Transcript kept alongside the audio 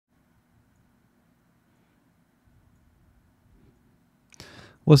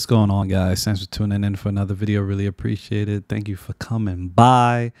What's going on, guys? Thanks for tuning in for another video. Really appreciate it. Thank you for coming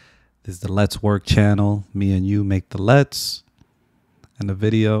by. This is the Let's Work channel. Me and you make the let's, and the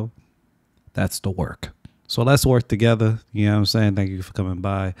video, that's the work. So let's work together. You know what I'm saying? Thank you for coming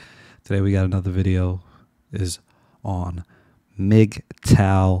by. Today we got another video is on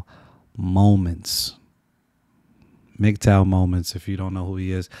MGTOW moments. MGTOW moments. If you don't know who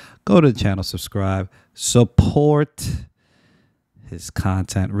he is, go to the channel, subscribe, support his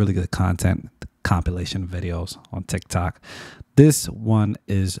content, really good content, compilation videos on TikTok. This one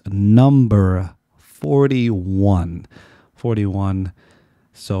is number 41.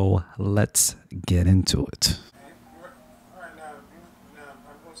 So let's get into it. All right, now I'm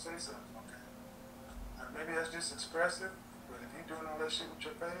gonna say something, okay? Maybe that's just expressive, but if you're doing all that shit with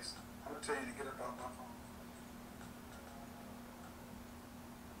your face, I'm gonna tell you to get up off my phone.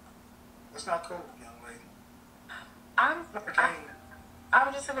 That's not cool, young lady.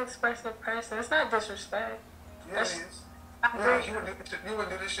 I'm just an expressive person. It's not disrespect. Yeah, it is. Yeah, you wouldn't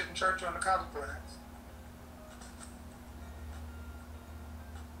do this shit in church or in the college class.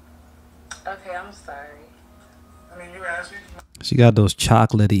 Okay, I'm sorry. I mean, you asked me. She got those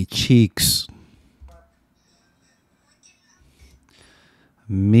chocolatey cheeks.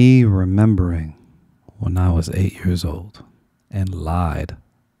 Me remembering when I was 8 years old and lied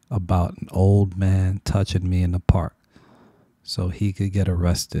about an old man touching me in the park so he could get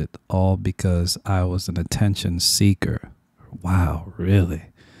arrested, all because I was an attention seeker. Wow, really?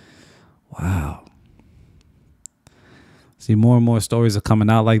 Wow. See, more and more stories are coming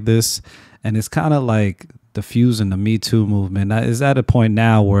out like this, and it's kind of like diffusing the Me Too movement. That is at a point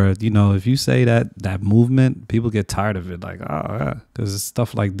now where, you know, if you say that movement, people get tired of it. Like, oh, yeah, because it's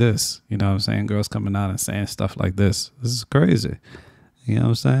stuff like this. You know what I'm saying? Girls coming out and saying stuff like this. This is crazy. You know what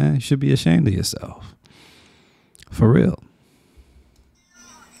I'm saying? You should be ashamed of yourself. For real.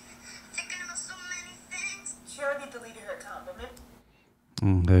 She already deleted her account, but maybe.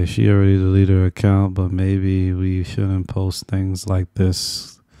 Okay, she already deleted her account, but maybe we shouldn't post things like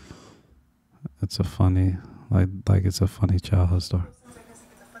this. It's a funny, like it's a funny childhood story. Seems like it's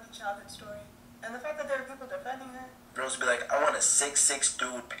a funny childhood story. And the fact that there are people defending her. Girls be like, I want a 6'6"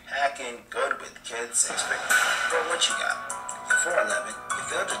 dude packing, good with kids, six-pack. Bro, what you got? You're 4'11", you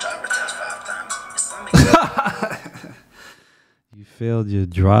failed your driver test 5 times, your stomach. You failed your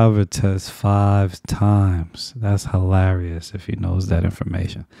driver test 5 times. That's hilarious if he knows that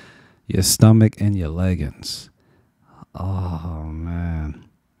information. Your stomach and your leggings. Oh, man.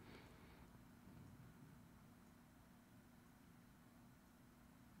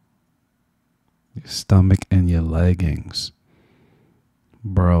 Your stomach and your leggings.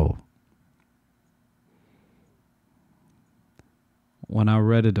 Bro. When I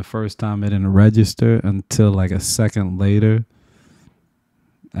read it the first time, it didn't register until like a second later.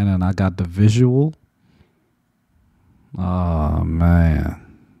 And then I got the visual. Oh,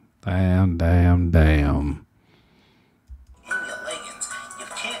 man. Damn. In your leggings, you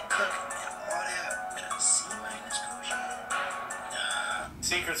can't cook and all that with a C- kosher.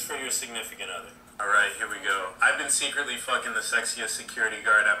 Secrets for your significant other. Alright, here we go. I've been secretly fucking the sexiest security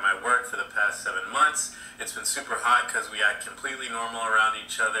guard at my work for the past 7 months. It's been super hot because we act completely normal around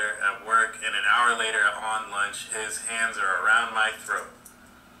each other at work, and an hour later on lunch, his hands are around my throat.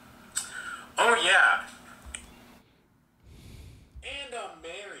 Oh yeah! And I'm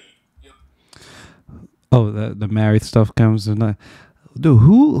married. Oh, the married stuff comes in that. Dude,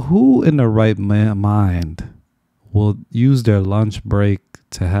 who in the right mind will use their lunch break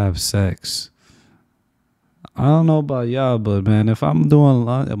to have sex? I don't know about y'all, but man, if I'm doing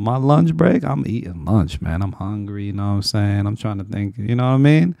my lunch break, I'm eating lunch, man. I'm hungry, you know what I'm saying? I'm trying to think, you know what I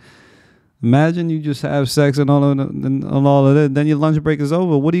mean? Imagine you just have sex and all of that, then your lunch break is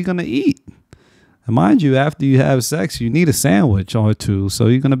over. What are you gonna eat? And mind you, after you have sex, you need a sandwich or two, so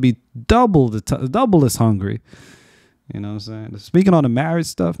you're gonna be double as hungry. You know what I'm saying? Speaking on the married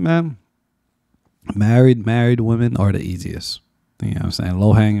stuff, man, married women are the easiest. You know what I'm saying?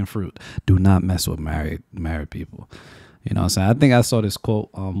 Low hanging fruit. Do not mess with married people. You know what I'm saying? I think I saw this quote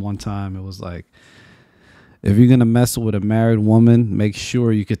one time. It was like, if you're gonna mess with a married woman, make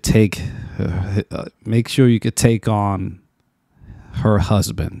sure you could take on her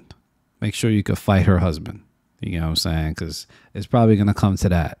husband. Make sure you could fight her husband. You know what I'm saying? Because it's probably gonna come to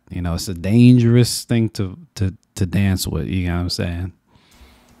that. You know, it's a dangerous thing to dance with. You know what I'm saying?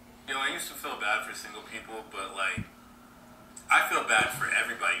 You know, I used to feel bad for single people, but like, I feel bad for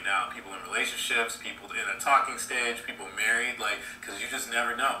everybody now. People in relationships, people in a talking stage, people married, like, because you just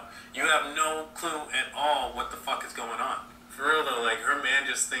never know. You have no clue at all what the fuck is going on. For real though, like her man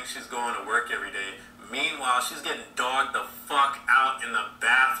just thinks she's going to work every day. Meanwhile, she's getting dogged the fuck out in the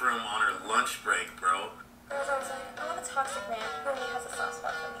bathroom on her lunch break, bro. Girls always like, I want a toxic man who only has a soft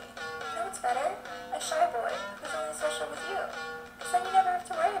spot for me. You know what's better? A shy boy who's only social with you. Because then you never have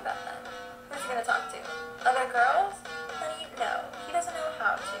to worry about them. Who's he gonna talk to? Other girls? Honey, no. He doesn't know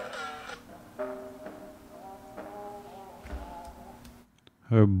how to.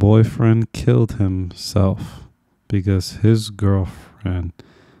 Her boyfriend killed himself because his girlfriend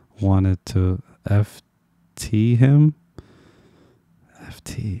wanted to FT him.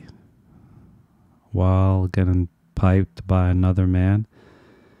 FT. While getting piped by another man.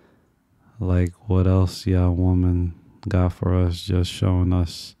 Like, what else y'all woman got for us, just showing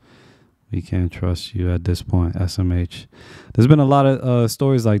us we can't trust you at this point, SMH. There's been a lot of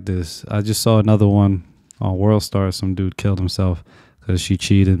stories like this. I just saw another one on World Star. Some dude killed himself because she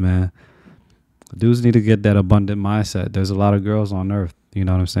cheated, man. Dudes need to get that abundant mindset. There's a lot of girls on earth, you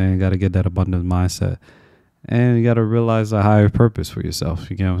know what I'm saying? You got to get that abundant mindset. And you got to realize a higher purpose for yourself,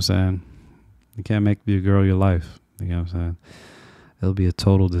 you get what I'm saying? You can't make your girl your life, you know what I'm saying? It'll be a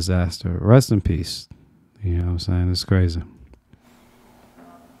total disaster. Rest in peace, you know what I'm saying? It's crazy.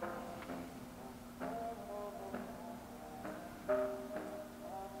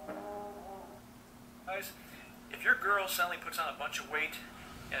 Guys, if your girl suddenly puts on a bunch of weight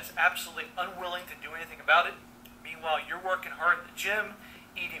and is absolutely unwilling to do anything about it, meanwhile you're working hard at the gym,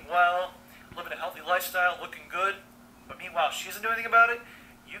 eating well, living a healthy lifestyle, looking good, but meanwhile she doesn't do anything about it,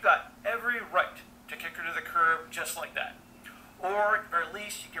 you got every right to kick her to the curb just like that. Or at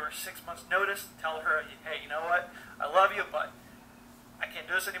least you give her 6 months notice, tell her, hey, you know what, I love you, but I can't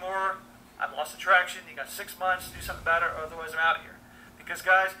do this anymore, I've lost attraction, you got 6 months to do something about it, or otherwise I'm out of here. Because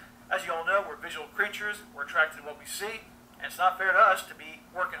guys, as you all know, we're visual creatures, we're attracted to what we see, and it's not fair to us to be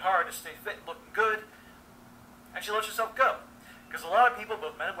working hard to stay fit and looking good, and she lets herself go. Because a lot of people,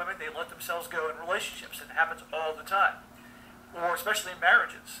 both men and women, they let themselves go in relationships, and it happens all the time. Or especially in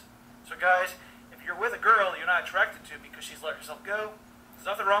marriages. So guys, if you're with a girl you're not attracted to because she's let herself go, there's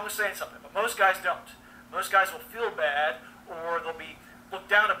nothing wrong with saying something, but most guys don't. Most guys will feel bad, or they'll be looked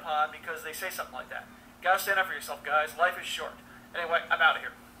down upon because they say something like that. You gotta stand up for yourself, guys. Life is short. Anyway, I'm out of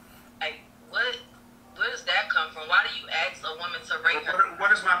here. Like, where does that come from? Why do you ask a woman to rate her?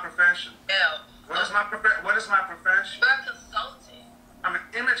 What is my profession? Hell, What is my profession? you're a consultant. I'm an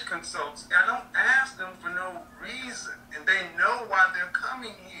image consultant. I don't ask them for no reason, and they know why they're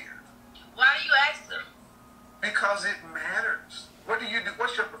coming here. Why do you ask them? Because it matters. What do you do?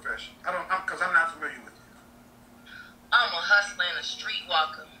 What's your profession? Because I'm not familiar with you. I'm a hustler and a street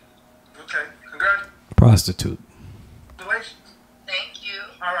walker. Okay, Prostitute. congratulations. Thank you.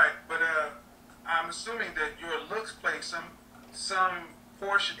 All right, but I'm assuming that your looks play some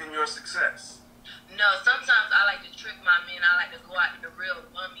portion in your success. No, sometimes I like to trick my men. I like to go out to the real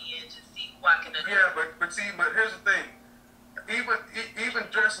bummy and just see who I can Yeah, but here's the thing. Even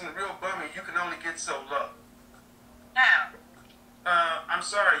dressing real bummy, you can only get so low. How? I'm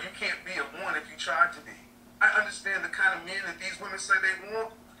sorry, you can't be a one if you try to be. I understand the kind of men that these women say they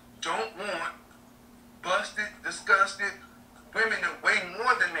don't want busted, disgusted women that weigh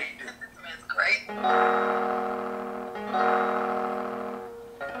more than they do. This man's great.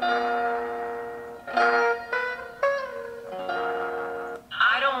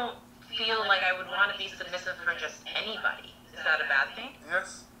 I don't feel like I would want to be submissive for just anybody. Is that a bad thing?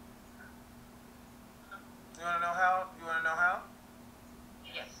 Yes? You want to know how?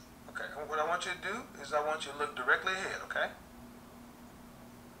 Yes. Okay, what I want you to do is I want you to look directly ahead, okay?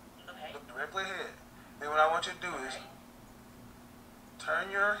 Okay. Look directly ahead. Then what I want you to do is turn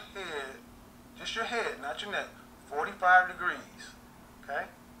your head, just your head, not your neck, 45 degrees, okay?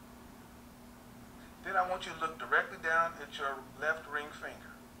 Then I want you to look directly down at your left ring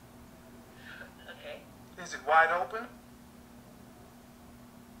finger. Okay. Is it wide open?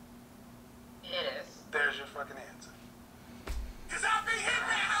 It is. There's your fucking answer.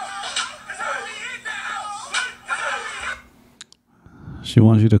 She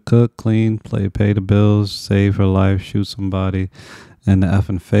wants you to cook, clean, pay the bills, save her life, shoot somebody in the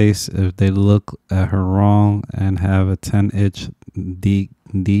effing face if they look at her wrong and have a 10-inch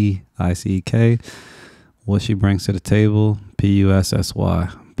D-I-C-K. What she brings to the table, P-U-S-S-Y.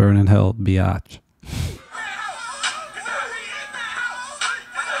 Burn in hell, biatch.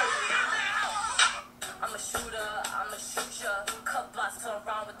 I'm a shooter, I'm a shooter. Cut blocks turn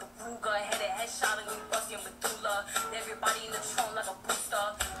around with the Ruger. Head a headshot on you, busting medulla. Everybody in the trunk like a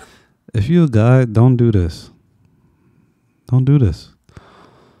booster. If you're a guy, don't do this. Don't do this.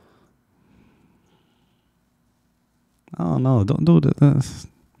 I don't know. Don't do this.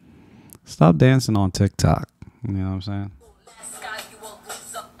 Stop dancing on TikTok. You know what I'm saying?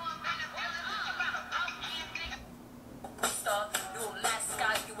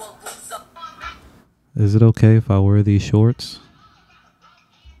 Is it okay if I wear these shorts?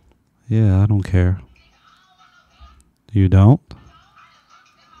 Yeah, I don't care. You don't?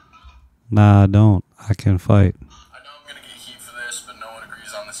 Nah, I don't. I can fight. I know I'm gonna get heat for this, but no one agrees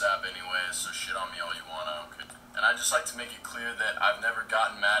on this app anyways, so shit on me all you want, I don't care. And I'd just like to make it clear that I've never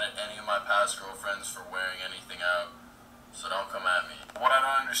gotten mad at any of my past girlfriends for wearing anything out, so don't come at me. What I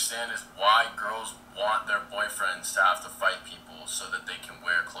don't understand is why girls want their boyfriends to have to fight people so that they can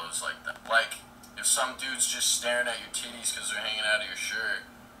wear clothes like that. Like, if some dude's just staring at your titties because they're hanging out of your shirt,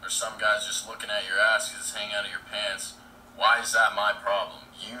 or some guy's just looking at your ass because it's hanging out of your pants, why is that my problem?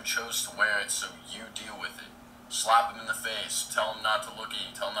 You chose to wear it, so you deal with it. Slap him in the face, tell him not to look at you,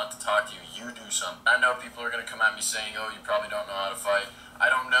 tell him not to talk to you, you do something. I know people are going to come at me saying, oh, you probably don't know how to fight. I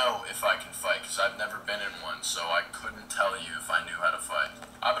don't know if I can fight because I've never been in one, so I couldn't tell you if I knew how to fight.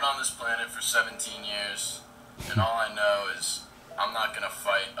 I've been on this planet for 17 years, and all I know is I'm not going to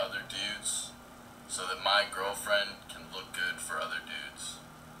fight other dudes so that my girlfriend can look good for other dudes.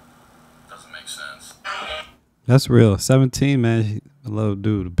 Doesn't make sense. That's real. 17, man. Hello,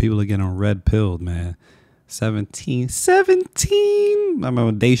 dude. People are getting red pilled, man. 17. I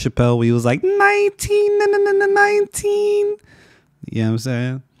remember Dave Chappelle when he was like 19. 19. You know what I'm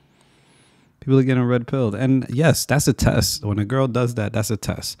saying? People are getting red pilled. And yes, that's a test. When a girl does that, that's a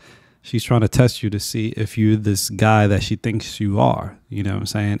test. She's trying to test you to see if you're this guy that she thinks you are. You know what I'm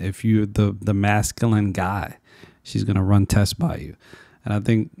saying? If you're the masculine guy, she's going to run tests by you. And I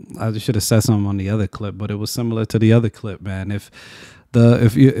think I should have said something on the other clip, but it was similar to the other clip, man. If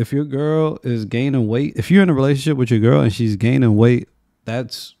your girl is gaining weight, if you're in a relationship with your girl and she's gaining weight,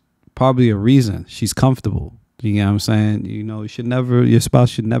 that's probably a reason. She's comfortable. You know what I'm saying? You know, your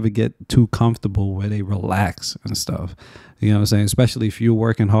spouse should never get too comfortable where they relax and stuff. You know what I'm saying? Especially if you're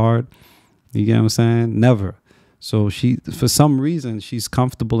working hard. You get what I'm saying? Never. So for some reason, she's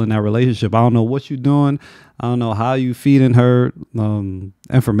comfortable in that relationship. I don't know what you're doing. I don't know how you feeding her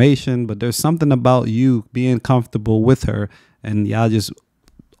information, but there's something about you being comfortable with her, and y'all just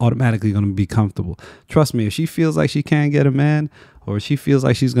automatically going to be comfortable. Trust me, if she feels like she can't get a man, or she feels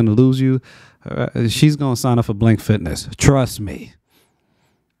like she's going to lose you, she's going to sign up for Blink Fitness. Trust me.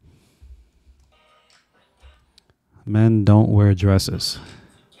 Men don't wear dresses.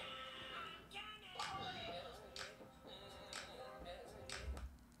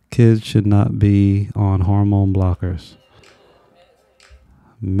 Kids should not be on hormone blockers.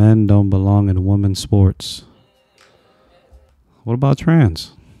 Men don't belong in women's sports. What about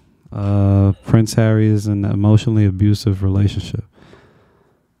trans? Prince Harry is in an emotionally abusive relationship.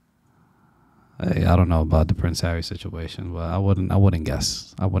 Hey, I don't know about the Prince Harry situation, but I wouldn't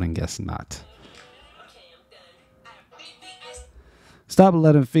guess. I wouldn't guess not. Stop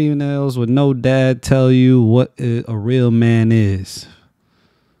letting females with no dad tell you what a real man is.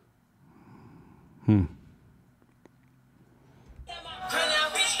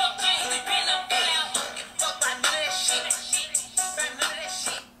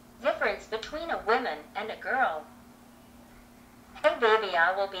 Difference between a woman and a girl. Hey baby,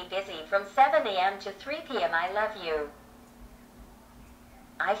 I will be busy from 7 a.m. to 3 p.m. I love you.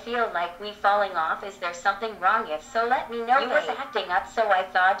 I feel like we falling off. Is there something wrong? If so, let me know. You was acting up, so I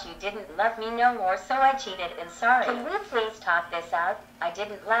thought you didn't love me no more, so I cheated and sorry. Can we please talk this out? I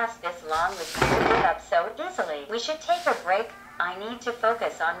didn't last this long with you to give up so easily. We should take a break. I need to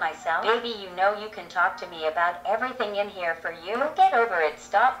focus on myself. Baby, you know you can talk to me about everything in here for you. Get over it.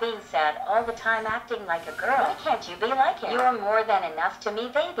 Stop being sad all the time, acting like a girl. Why can't you be like him? You are more than enough to me,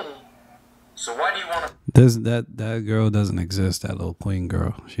 baby. So why do you want to... That girl doesn't exist. That little queen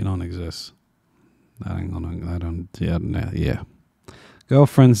girl, she don't exist. Yeah.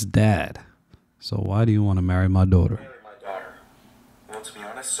 Girlfriend's dad. So why do you want to marry my daughter? Marry my daughter. Well, to be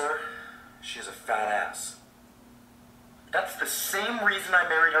honest, sir, she has a fat ass. That's the same reason I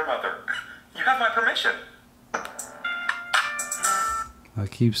married her mother. You have my permission. I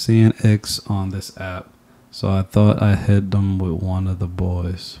keep seeing X on this app, so I thought I hit them with one of the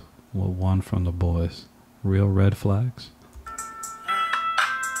boys. With one from the boys. Real red flags?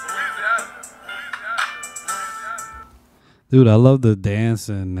 Dude, I love the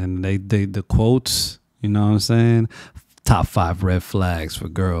dancing and they the quotes, you know what I'm saying? Top 5 red flags for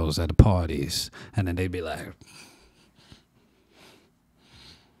girls at the parties. And then they be like,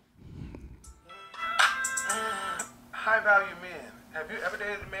 High value men. Have you ever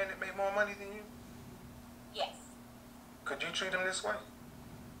dated a man that made more money than you? Yes. Could you treat him this way?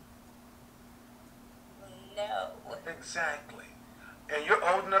 No. Exactly. And you're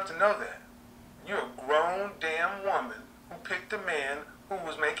old enough to know that. You're a grown damn woman who picked a man who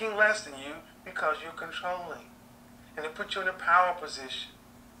was making less than you because you're controlling. And it put you in a power position.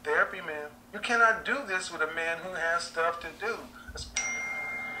 Therapy, man. You cannot do this with a man who has stuff to do.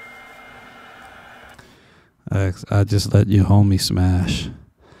 I just let your homie smash.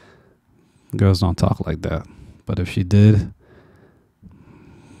 Girls don't talk like that. But if she did,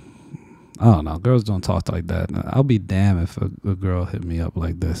 I don't know. Girls don't talk like that. I'll be damned if a girl hit me up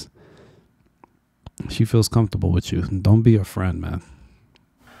like this. She feels comfortable with you. Don't be a friend, man.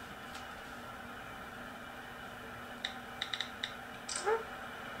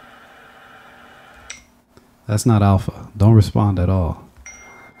 That's not alpha. Don't respond at all.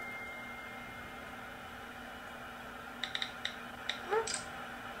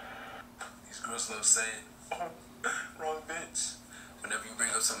 These girls love saying, "Oh, wrong bitch," whenever you bring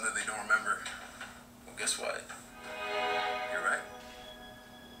up something that they don't remember. Well, guess what? You're right.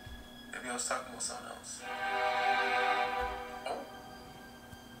 Maybe I was talking about someone else. Oh,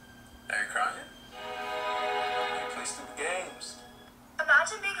 are you crying? You play stupid games.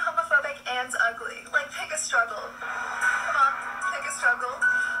 Imagine being homophobic and ugly. Like, pick a struggle. Come on, pick a struggle.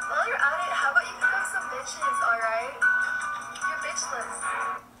 While you're at it, how about you pick up some bitches, alright? You're bitchless.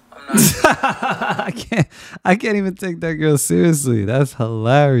 I can't even take that girl seriously. That's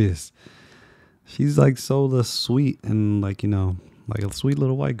hilarious. She's like so sweet and like, you know, like a sweet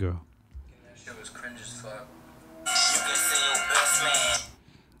little white girl. That shit was cringe as fuck. You can see your best man.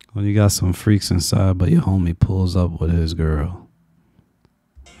 When you got some freaks inside, but your homie pulls up with his girl.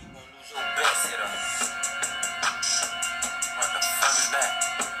 You gonna lose your best hitter. What the fuck is that?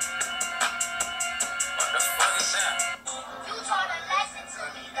 What the fuck is that? You taught a lesson to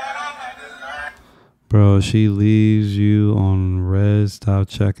me that I had to learn. Bro, she leaves you on red. Stop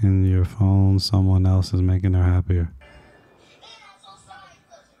checking your phone. Someone else is making her happier.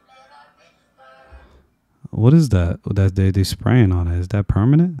 What is that? That they spraying on it? Is that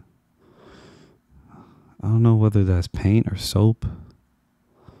permanent? I don't know whether that's paint or soap.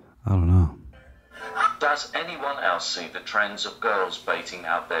 I don't know. Does anyone else see the trends of girls baiting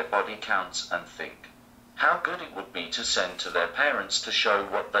out their body counts and think how good it would be to send to their parents to show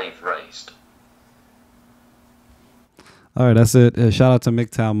what they've raised? All right, that's it. Shout out to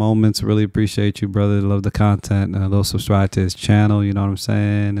MGTOW Moments. Really appreciate you, brother. Love the content. Go subscribe to his channel. You know what I'm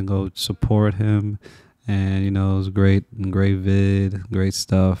saying? And go support him. And, you know, it was great vid, great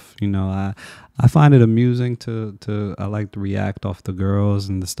stuff. You know, I find it amusing to I like to react off the girls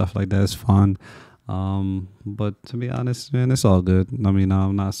and the stuff like that. It's fun. But to be honest, man, it's all good. I mean,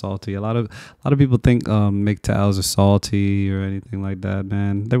 I'm not salty. A lot of people think MGTOWs are salty or anything like that,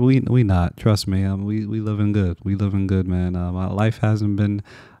 man. We not. Trust me. We living good. We living good, man. My life hasn't been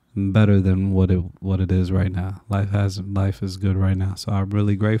better than what it is right now. Life is good right now. So I'm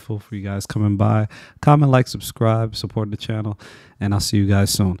really grateful for you guys coming by. Comment, like, subscribe, support the channel, and I'll see you guys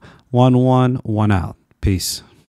soon. 1 out. Peace.